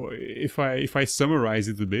 So if I summarize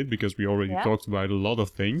it a bit, because we already talked about a lot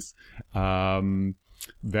of things, then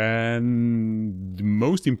the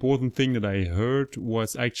most important thing that I heard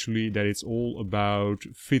was actually that it's all about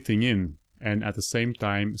fitting in and at the same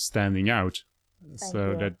time standing out.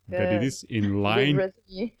 So that it is in line.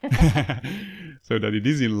 So that it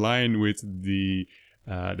is in line with the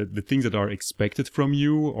things that are expected from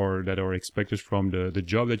you, or that are expected from the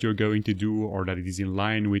job that you're going to do, or that it is in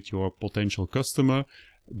line with your potential customer,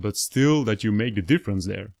 but still that you make the difference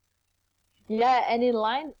there. Yeah, and in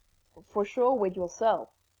line for sure with yourself.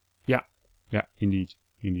 Yeah, indeed.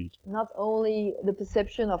 Not only the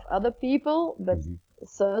perception of other people, but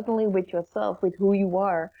certainly with yourself, with who you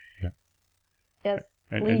are. Yeah. Yes,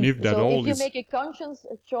 and if that if you make a conscious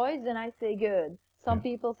choice, then I say good. Some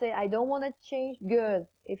people say, I don't want to change. Good.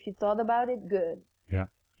 If you thought about it, good. Yeah.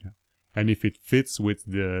 And if it fits with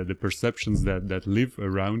the perceptions that live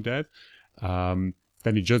around that,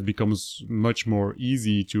 then it just becomes much more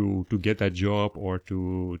easy to get that job, or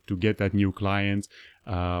to get that new client,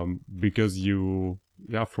 because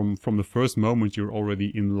from the first moment you're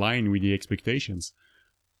already in line with the expectations.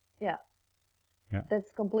 Yeah.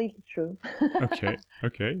 That's completely true.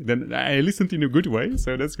 Okay. Then I listened in a good way,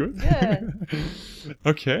 so that's good. Good.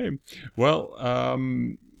 Okay. Well,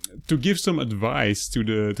 to give some advice to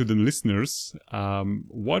the listeners,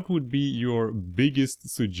 what would be your biggest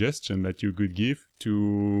suggestion that you could give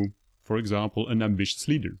to, for example, an ambitious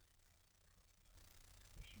leader?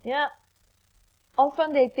 Yeah.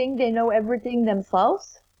 Often they think they know everything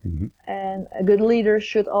themselves, and a good leader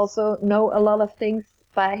should also know a lot of things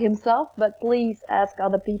by himself, but please ask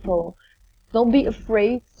other people. Don't be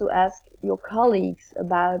afraid to ask your colleagues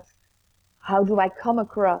about, how do I come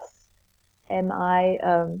across? Am I,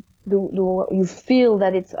 do you feel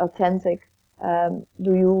that it's authentic? Do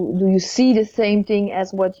you see the same thing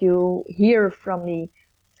as what you hear from me?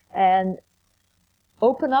 And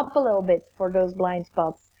open up a little bit for those blind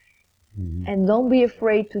spots. And don't be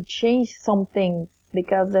afraid to change some things,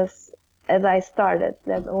 because as I started,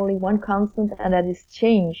 there's only one constant, and that is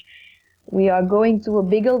change. We are going to a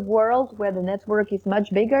bigger world where the network is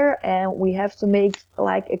much bigger, and we have to make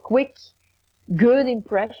like a quick, good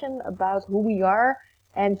impression about who we are,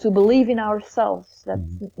 and to believe in ourselves.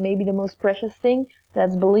 That's maybe the most precious thing.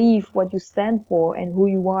 That's believe what you stand for and who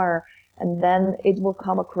you are, and then it will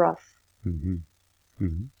come across.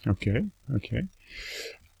 Okay.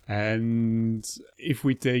 And if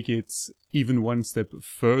we take it even one step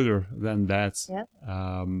further than that,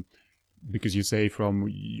 because you say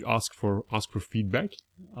you ask for feedback,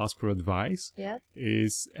 ask for advice.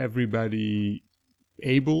 Is everybody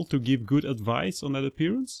able to give good advice on that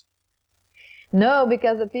appearance? No,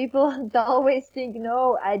 because the people always think,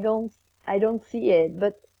 no, I don't see it.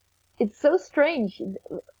 But it's so strange.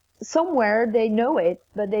 Somewhere they know it,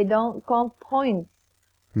 but they can't point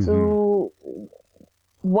to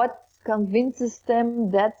what convinces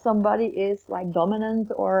them that somebody is like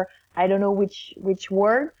dominant, or I don't know which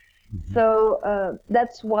word. So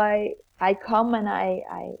that's why I come and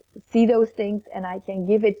I see those things and I can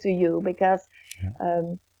give it to you because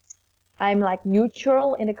I'm like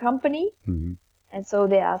neutral in the company. And so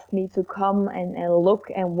they ask me to come and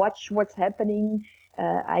look and watch what's happening.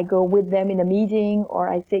 I go with them in a meeting, or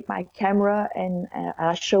I take my camera and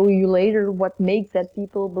I'll show you later what makes that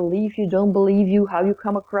people believe you, don't believe you, how you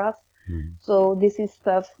come across. So this is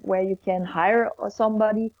stuff where you can hire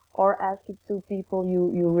somebody or ask it to people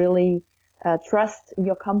you really trust in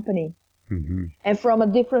your company. And from a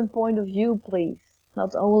different point of view, please.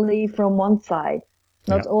 Not only from one side,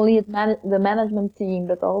 not only the management team,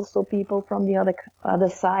 but also people from the other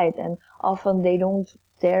side. And often they don't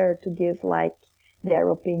dare to give like their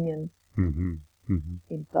opinion in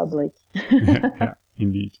public. Yeah,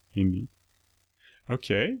 indeed.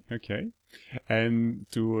 Okay. And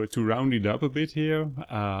to round it up a bit here,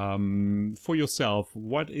 for yourself,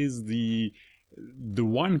 what is the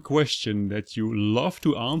one question that you love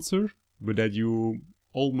to answer, but that you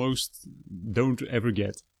almost don't ever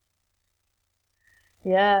get?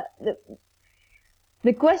 Yeah,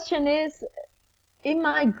 the question is, in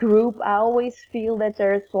my group, I always feel that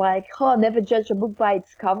there's like, never judge a book by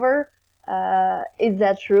its cover. Is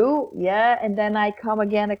that true? Yeah. And then I come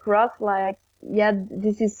again across like, yeah,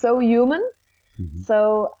 this is so human.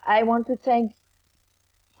 So I want to thank,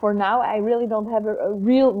 for now, I really don't have a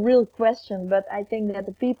real question, but I think that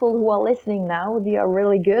the people who are listening now, they are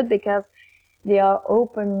really good because they are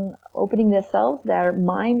opening themselves, their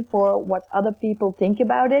mind for what other people think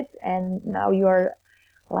about it. And now you are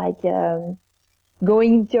like,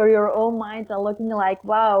 going into your own mind and looking like,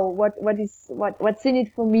 wow, what's in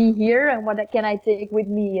it for me here, and what can I take with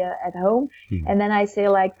me at home? And then I say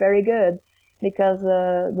like, very good, because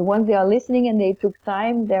the ones they are listening and they took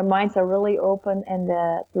time, their minds are really open and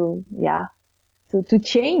to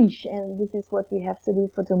change. And this is what we have to do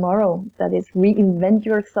for tomorrow. That is reinvent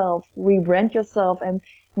yourself, rebrand yourself, and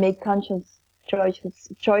make conscious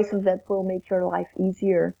choices that will make your life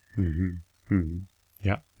easier.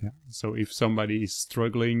 Yeah. So if somebody is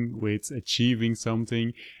struggling with achieving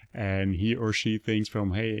something and he or she thinks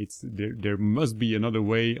from, hey, there must be another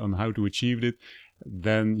way on how to achieve it,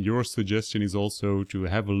 then your suggestion is also to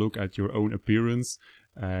have a look at your own appearance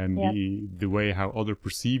and the way how others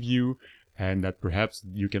perceive you, and that perhaps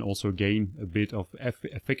you can also gain a bit of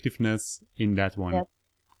effectiveness in that one.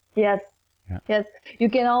 Yes. You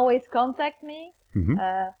can always contact me.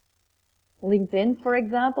 LinkedIn, for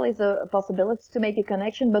example, is a possibility to make a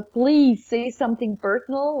connection, but please say something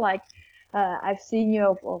personal, like, I've seen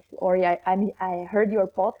you, I heard your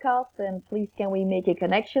podcast, and please can we make a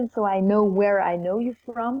connection so I know where I know you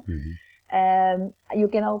from. You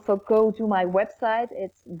can also go to my website.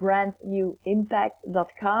 It's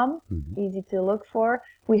brandnewimpact.com. Easy to look for.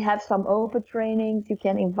 We have some open trainings. You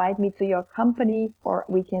can invite me to your company, or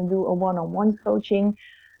we can do a one-on-one coaching.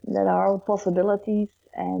 There are all possibilities,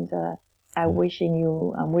 and I'm wishing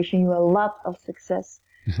you a lot of success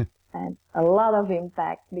and a lot of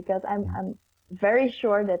impact, because I'm very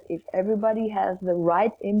sure that if everybody has the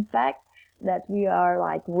right impact, that we are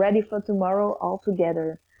like ready for tomorrow all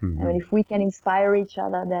together. And if we can inspire each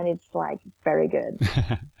other, then it's like very good.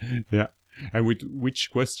 Yeah. And with which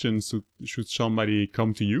questions should somebody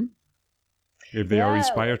come to you? If they are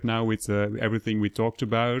inspired now with everything we talked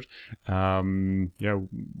about,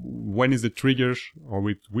 when is the trigger, or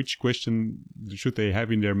with which question should they have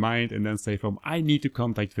in their mind, and then say I need to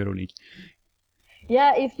contact Veronique?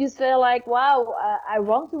 Yeah, if you say like, wow, I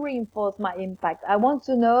want to reinforce my impact. I want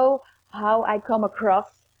to know how I come across,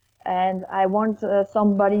 and I want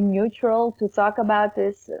somebody neutral to talk about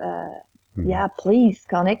this. Please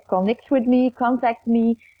connect with me, contact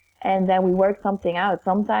me. And then we work something out.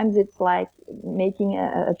 Sometimes it's like making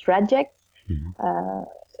a traject.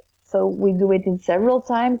 So we do it in several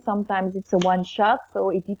times. Sometimes it's a one shot.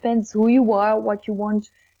 So it depends who you are, what you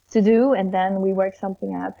want to do. And then we work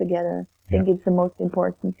something out together. I think it's the most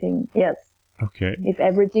important thing. Yes. Okay. If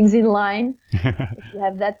everything's in line, if you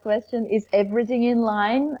have that question, is everything in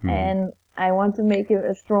line? And I want to make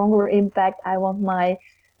a stronger impact. I want my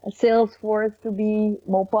sales force to be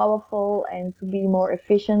more powerful and to be more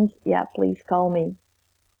efficient. Yeah, please call me.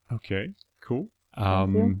 Okay, cool.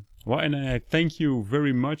 Thank you. Well, and I thank you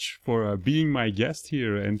very much for being my guest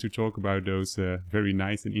here and to talk about those very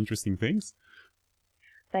nice and interesting things.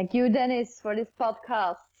 Thank you, Dennis, for this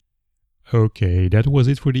podcast. Okay, that was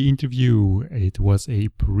it for the interview. It was a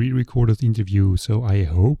pre-recorded interview, so I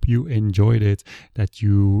hope you enjoyed it, that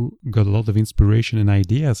you got a lot of inspiration and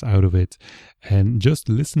ideas out of it. And just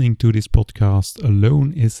listening to this podcast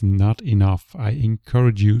alone is not enough. I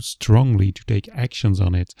encourage you strongly to take actions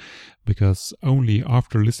on it, because only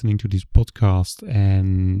after listening to this podcast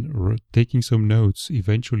and taking some notes,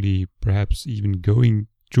 eventually perhaps even going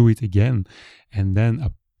through it again, and then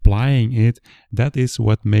applying it, that is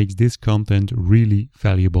what makes this content really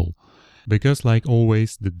valuable. Because like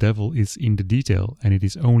always, the devil is in the detail, and it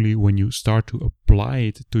is only when you start to apply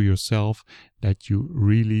it to yourself that you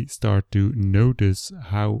really start to notice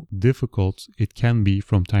how difficult it can be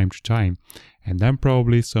from time to time. And then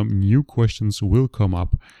probably some new questions will come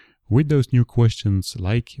up. With those new questions,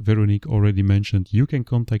 like Veronique already mentioned, you can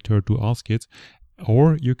contact her to ask it,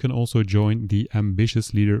 or you can also join the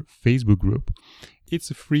Ambitious Leader Facebook group. It's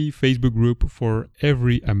a free Facebook group for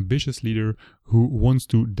every ambitious leader who wants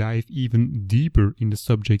to dive even deeper in the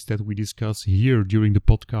subjects that we discuss here during the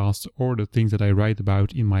podcast or the things that I write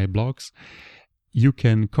about in my blogs. You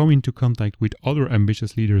can come into contact with other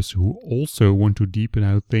ambitious leaders who also want to deepen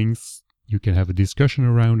out things. You can have a discussion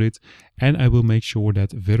around it, and I will make sure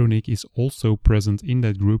that Veronique is also present in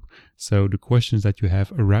that group. So the questions that you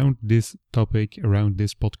have around this topic, around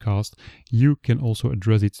this podcast, you can also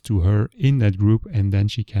address it to her in that group, and then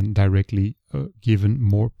she can directly give a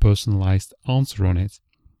more personalized answer on it.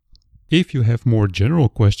 If you have more general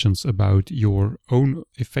questions about your own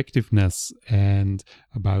effectiveness and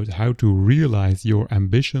about how to realize your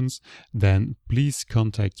ambitions, then please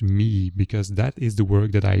contact me, because that is the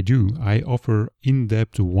work that I do. I offer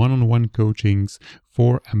in-depth one-on-one coachings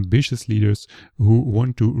for ambitious leaders who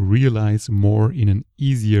want to realize more in an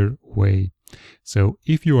easier way. So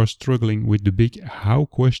if you are struggling with the big how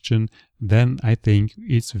question, then I think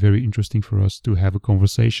it's very interesting for us to have a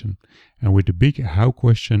conversation. And with the big how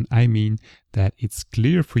question, I mean that it's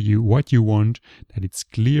clear for you what you want, that it's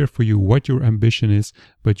clear for you what your ambition is,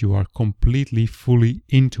 but you are completely fully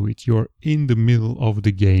into it. You're in the middle of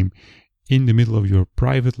the game, in the middle of your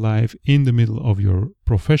private life, in the middle of your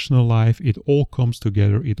professional life. It all comes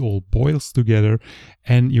together, it all boils together,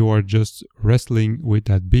 and you are just wrestling with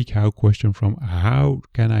that big how question from how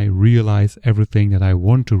can I realize everything that I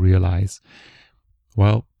want to realize?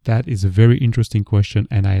 Well, that is a very interesting question,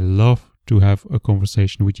 and I love to have a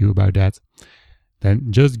conversation with you about that.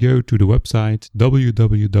 Then just go to the website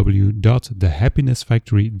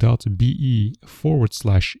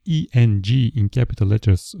www.thehappinessfactory.be/ENG in capital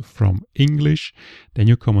letters from English. Then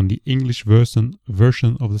you come on the English version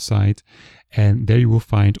of the site, and there you will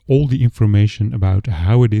find all the information about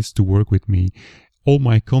how it is to work with me, all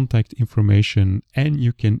my contact information, and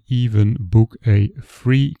you can even book a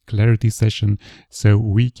free clarity session so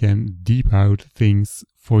we can deep out things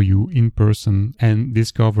for you in person and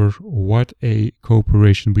discover what a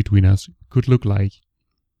cooperation between us could look like.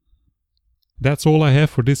 That's all I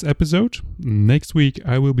have for this episode. Next week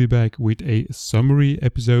I will be back with a summary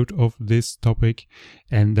episode of this topic,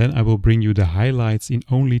 and then I will bring you the highlights in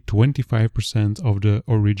only 25% of the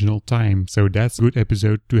original time. So that's a good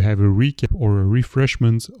episode to have a recap or a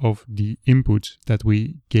refreshment of the input that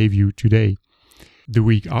we gave you today. The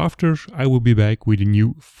week after, I will be back with a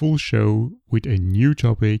new full show with a new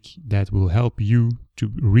topic that will help you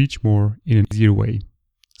to reach more in an easier way.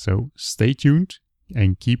 So stay tuned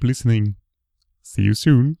and keep listening. See you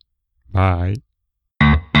soon. Bye.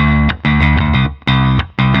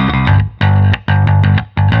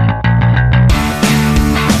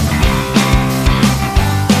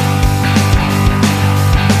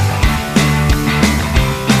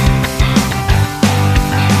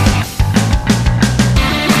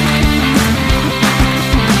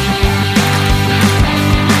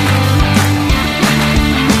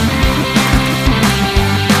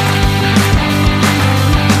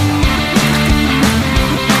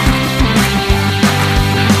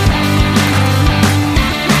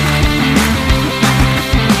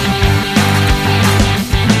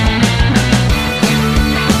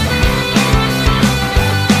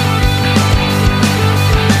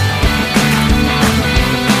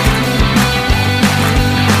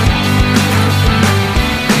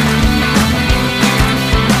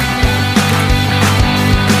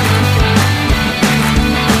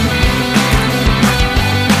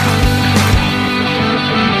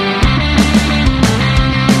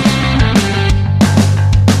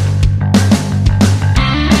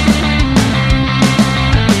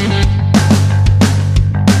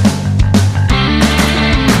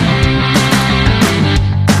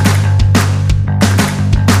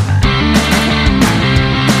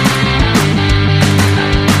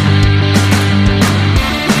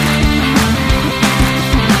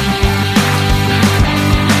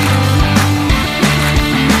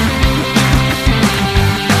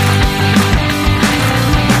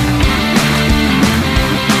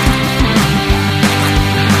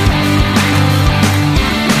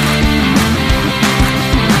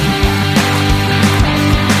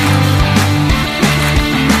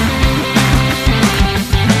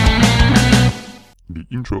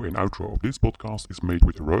 intro and outro of this podcast is made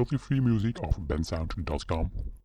with the royalty-free music of bensound.com.